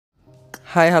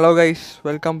Hi, hello guys,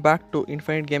 welcome back to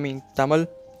Infinite Gaming Tamil.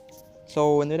 So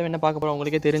இந்த video என்ன பார்க்க போகிறோம்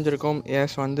உங்களுக்கே தெரிஞ்சிருக்கும்.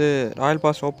 எஸ் வந்து ராயல்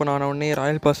பாஸ் ஓப்பன் ஆன உடனே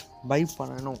ராயல் பாஸ் பை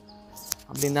பண்ணணும்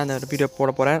அப்படின்னு தான் அந்த வீடியோ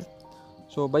போட போகிறேன்.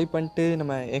 ஸோ பை பண்ணிட்டு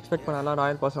நம்ம எக்ஸ்பெக்ட் பண்ணலாம்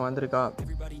ராயல் பாஸ் வந்திருக்கா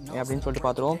அப்படின்னு சொல்லிட்டு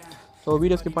பார்த்துருவோம். ஸோ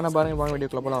வீடியோ ஸ்கிப் பண்ண பாருங்கள், வாங்க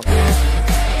வீடியோக்குள்ளே போகலாம்.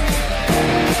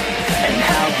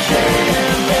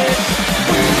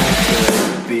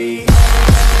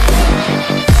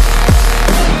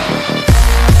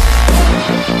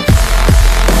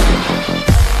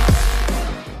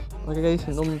 ஓகே கைஸ்,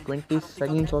 இன்னும் 20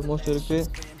 செகண்ட்ஸ் ஆல்மோஸ்ட் இருக்குது.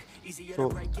 ஸோ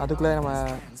அதுக்குள்ளே நம்ம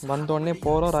வந்தோடனே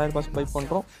போகிறோம், ராயல் பாஸ் பை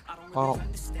பண்ணுறோம், வரோம்.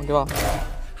 ஓகேவா?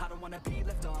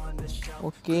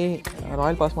 ஓகே,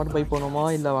 ராயல் பாஸ் மட்டும் பை பண்ணணுமா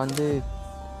இல்லை வந்து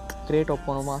கிரேட்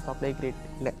போகணுமா? சப்ளை கிரேட்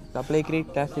இல்லை, supply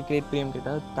great, classic great, premium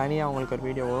great தனியாக அவங்களுக்கு ஒரு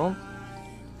வீடியோ வரும்.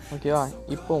 ஓகேவா?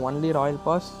 இப்போ ஒன்லி ராயல்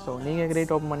பாஸ். ஸோ நீங்கள்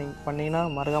கிரேட் ஓப்பன் பண்ணிங்கன்னா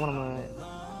மறக்காமல் நம்ம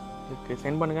இதுக்கு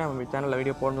சென்ட் பண்ணுங்கள், நம்ம சேனலில்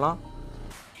வீடியோ போடலாம்.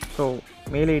 ஸோ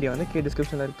மெயில் ஐடி வந்து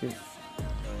டிஸ்கிரிப்ஷனில் இருக்குது.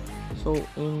 So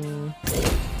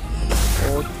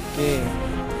okay,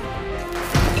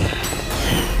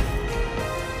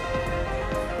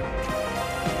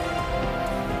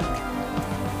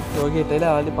 okay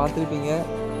trailer already பார்த்துருப்பீங்க,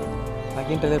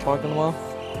 அகைன் ட்ரெயிலர் பார்க்கணுமா?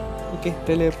 ஓகே,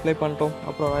 ட்ரெயிலர் ப்ளே பண்ணிட்டோம்,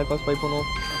 அப்புறம் ராயல் பாஸ் பை பண்ணுவோம்.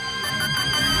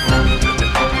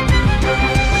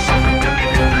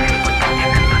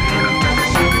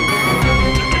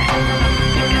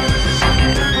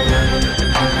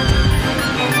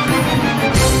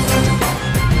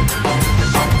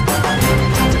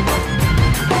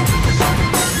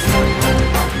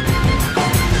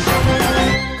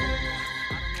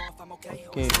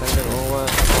 Okay, thunder over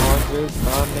with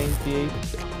R98.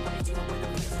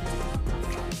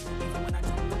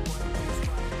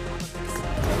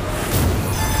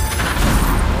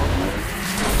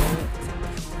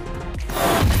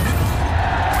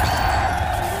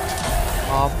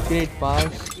 Upgrade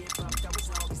pass.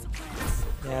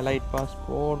 Yeah, light pass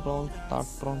 4 rounds, start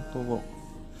round 2 go.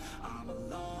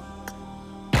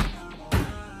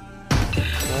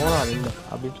 இல்லை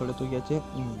அப்படின்னு சொல்லி தூக்கியாச்சு.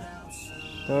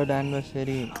 தேர்ட்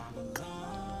ஆனிவர்சரி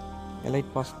எலைட்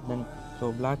பாஸ் தென். So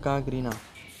பிளாக்கா க்ரீனா?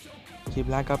 சரி,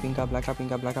 பிளாக்கா பிங்கா? பிளாக்கா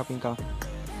பிங்கா? பிளாக்கா பிங்கா?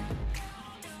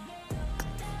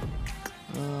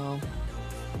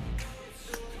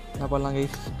 என்ன பண்ணலாம்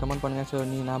கைஸ், கமெண்ட் பண்ணுங்கள். ஸோ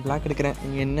நான் பிளாக் எடுக்கிறேன்,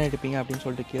 நீங்கள் என்ன எடுப்பீங்க அப்படின்னு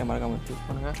சொல்லிட்டு கீழே மறக்காமல் சூஸ்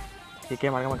பண்ணுங்கள்.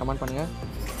 கீழே மறக்காமல் கமெண்ட் பண்ணுங்கள்.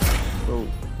 ஸோ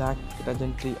பிளாக்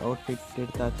லெஜெண்டரி அவுட்ஃபிட்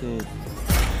எடுத்தாச்சு,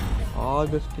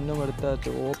 ஆகஸ்ட் இன்னும்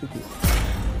எடுத்தாச்சு, ஓபிக்கு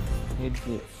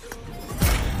ஹெட்ஜு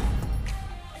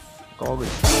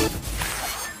காகுல்.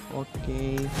 ஓகே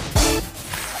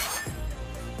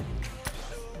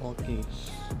ஓகே,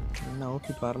 என்ன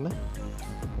அவுட்ஃபிட் வரல?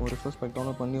 ஒரு ரிசோர்ஸ் பேக்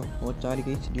டவுன்லோட் பண்ணி sorry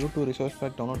guys, due to resource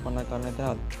back download பண்ண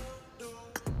காரணத்தால்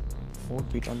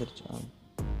அவுட்ஃபிட் வந்துருச்சு.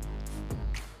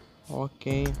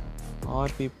 ஓகே,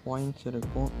 ஆர்பி பாயிண்ட்ஸ்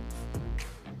இருக்கும்.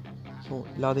 ஸோ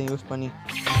எல்லாத்தையும் யூஸ் பண்ணி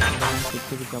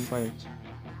ஜம்ப் ஆகிடுச்சு.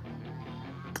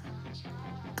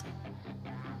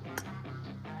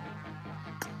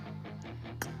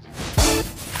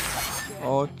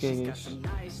 ஓகே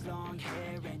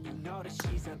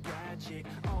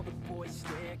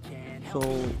ஸோ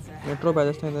மெட்ரோ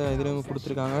பேஜஸ் தான் இந்த இதுலேயும்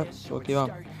கொடுத்துருக்காங்க. ஓகேவா?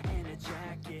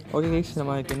 ஓகே கைஸ்,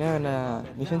 நமக்கு என்ன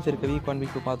மிஷன்ஸ் இருக்குது வீக் 1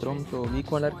 வீக் 2 பார்த்துருவோம். ஸோ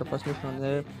வீக் 1 இருக்க ஃபர்ஸ்ட் மிஷன்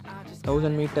வந்து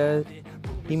 1000 மீட்டர்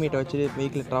டீம்மேட்டை வச்சு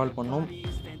வெஹிக்கிள் ட்ராவல் பண்ணணும்.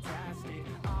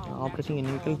 ஆப்ரேட்டிங்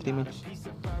இன் vehicle 3 minutes.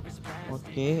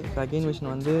 Okay, second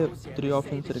mission வந்து 3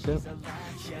 ஆப்ஷன்ஸ் இருக்குது.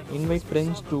 Invite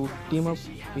friends to team up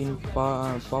in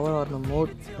power armour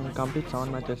mode and complete 7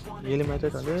 matches. 7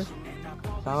 matches வந்து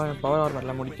பவர்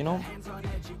ஆர்மரில் முடிக்கணும்.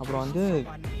 அப்புறம் வந்து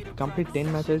complete 10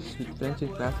 matches with friends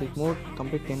in classic mode,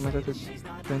 complete 10 matches with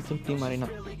friends in team arena.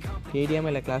 ATM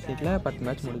இல்லை கிளாசிக்கில் 10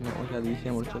 match முடிக்கணும். Okay, அது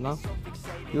ஈஸியாக முடிச்சிடலாம்.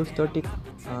 Use 30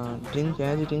 drinks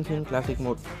energy drinks இன் classic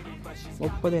mode.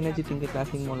 30 energy drink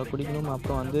classic மோடில் குடிக்கணும்.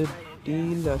 அப்புறம் வந்து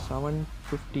deal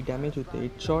 750 damage with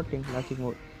head shot in classic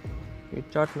mode.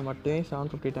 Head ஷாட்டில் மட்டுமே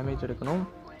 750 டேமேஜ் எடுக்கணும்.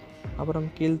 அப்புறம்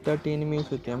kill 30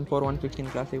 enemies with M4 116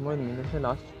 classic mode. இந்த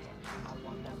லாஸ்ட்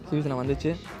சீசனில்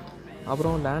வந்துச்சு.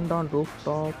 அப்புறம் land on roof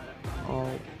top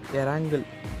இறங்கல்,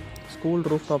 school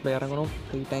roof டாப்பில் இறங்கணும்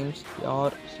 3 times,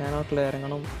 ஆர் ஷேனாட்டில்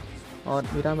இறங்கணும், ஆர்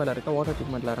மிராமேல இருக்க வாட்டர்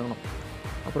ட்ரீட்மெண்ட்டில் இறங்கணும்.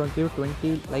 அப்புறம் கிவ்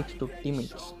 20 likes to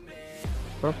teammates.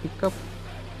 அப்புறம் பிக்கப்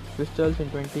பிஸ்டல்ஸ்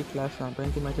இன்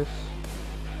 20 matches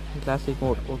classic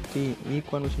mode. Okay, week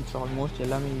 1 missions almost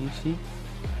எல்லாமே ஈஸி.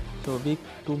 ஸோ வீக்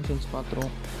 2 மிஷன்ஸ்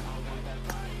பார்த்துருவோம்.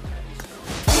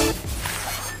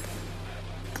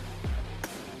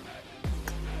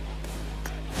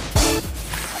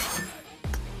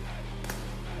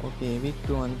 ஓகே, வீக்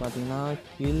 2 வந்து பார்த்தீங்கன்னா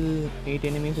kill 8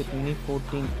 enemies with mini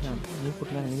 14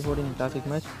 classic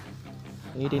match,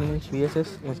 8 enemies VSS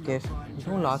SKS.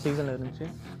 இதுவும் லாஸ்ட் சீசனில் இருந்துச்சு.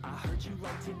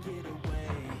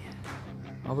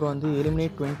 அப்புறம் வந்து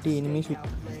eliminate 20 enemies with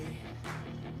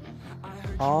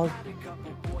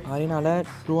அரினாவில்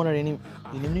 200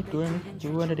 eliminate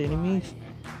 200 enemies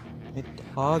with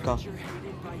ஆகா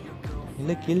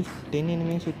இல்லை கில்ஸ் 10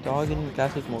 enemies with ஆக் இன்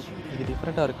கிளாசிக் மோட். இது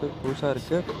டிஃப்ரெண்ட்டாக இருக்குது, புதுசாக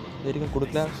இருக்குது, இது வரைக்கும்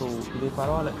கொடுக்கல. ஸோ இது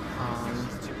பரவாயில்ல.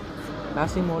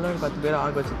 கிளாசிக் மோடில் 10 பேர்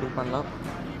ஆக் வச்சு கில் பண்ணலாம்.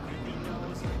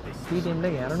 ஃப்ரீ டைமில்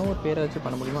 200 பேரை வச்சு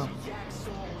பண்ண முடியுமா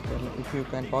தெரியல. இஃப் யூ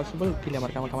கேன் பாசிபிள் கீழே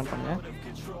மறக்காமல் கமெண்ட் பண்ணுங்கள்.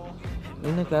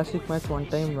 இன்னும் classic match one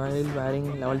time while wearing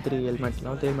level 3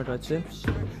 helmet வச்சு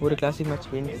ஒரு கிளாசிக் மேட்ச்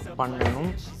வின்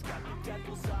பண்ணணும்.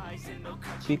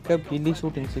 Pickup Ghilli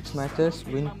shoot in 6 matches,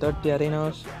 win 30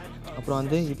 arenas. அப்புறம்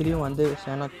வந்து இதுலேயும் வந்து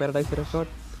ஷேனாக் paradise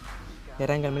resort,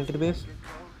 Erangel military base,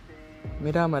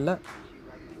 மிராமலில்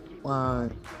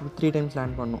 3 times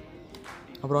land பண்ணணும்.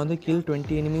 அப்புறம் வந்து kill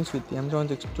 20 enemies with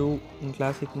M762 in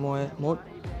classic mode,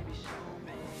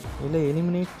 இல்லை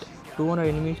eliminate 200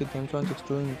 enemies with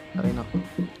M762 in arena.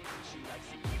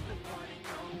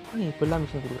 இப்போல்லாம்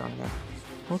மிஷின் கொடுக்குறாங்க.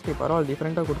 ஓகே பரவாயில்ல,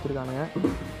 டிஃப்ரெண்ட்டாக கொடுத்துருக்கானுங்க.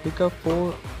 Pickup 4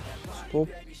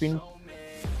 scope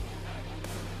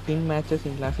bin matches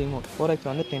in classic mode. 4x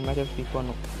வந்து 10 matches பிக்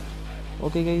பண்ணும்.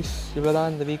 ஓகே கைஸ், இவ்வளோ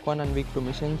தான் இந்த week 1 and week 2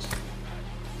 missions.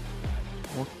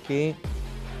 Okay,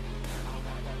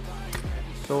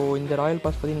 so இந்த ராயல்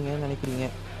பாஸ் பற்றி நீங்கள் என்ன நினைக்கிறீங்க?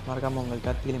 மறக்காமல் உங்கள்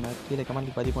கருத்துக்களை கீழே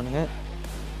கமெண்ட் பதிவு பண்ணுங்கள்.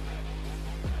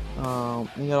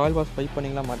 நீங்கள் ராயல் பாஸ் பை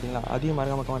பண்ணிங்களா மாட்டிங்களா அதையும்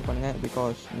மறக்காமல் கமெண்ட் பண்ணுங்கள்.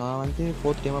 பிகாஸ் நான் வந்து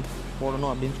 4th டைமாக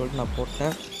போடணும் அப்படின்னு சொல்லிட்டு நான்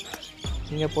போட்டேன்.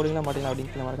 நீங்கள் போடுங்களா மாட்டிங்களா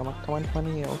அப்படின்னு மறக்காமல் கமெண்ட்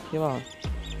பண்ணிங்க. ஓகேவா?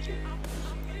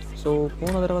 ஸோ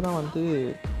போன தடவை தான் வந்து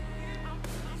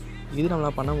இது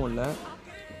நம்மளால் பண்ண முடியல,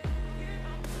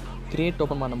 கிரியேட்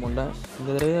ஓப்பன் பண்ண முடியல. இந்த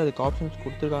தடவை அதுக்கு ஆப்ஷன்ஸ்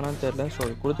கொடுத்துருக்கானான்னு தெரில. ஸோ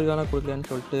கொடுக்கலையான்னு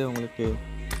சொல்லிட்டு உங்களுக்கு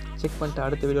செக் பண்ணிட்டு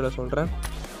அடுத்த வீடியோவில் சொல்கிறேன்.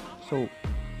 ஸோ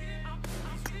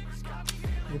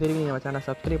இது வரைக்கும் நீங்கள் சேனல்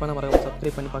சப்ஸ்கிரைப் பண்ண மறக்காம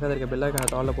சப்ஸ்கிரைப் பண்ணி பக்கத்தில் இருக்க பெல்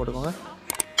ஐக்கானை ஆல்ல போட்டுக்கோங்க.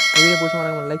 வீடியோ பிடிச்ச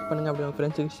மறக்காம லைக் பண்ணுங்கள், அப்படி உங்கள்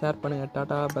ஃப்ரெண்ட்ஸுக்கு ஷேர் பண்ணுங்கள்.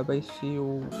 Tata bye by, see you.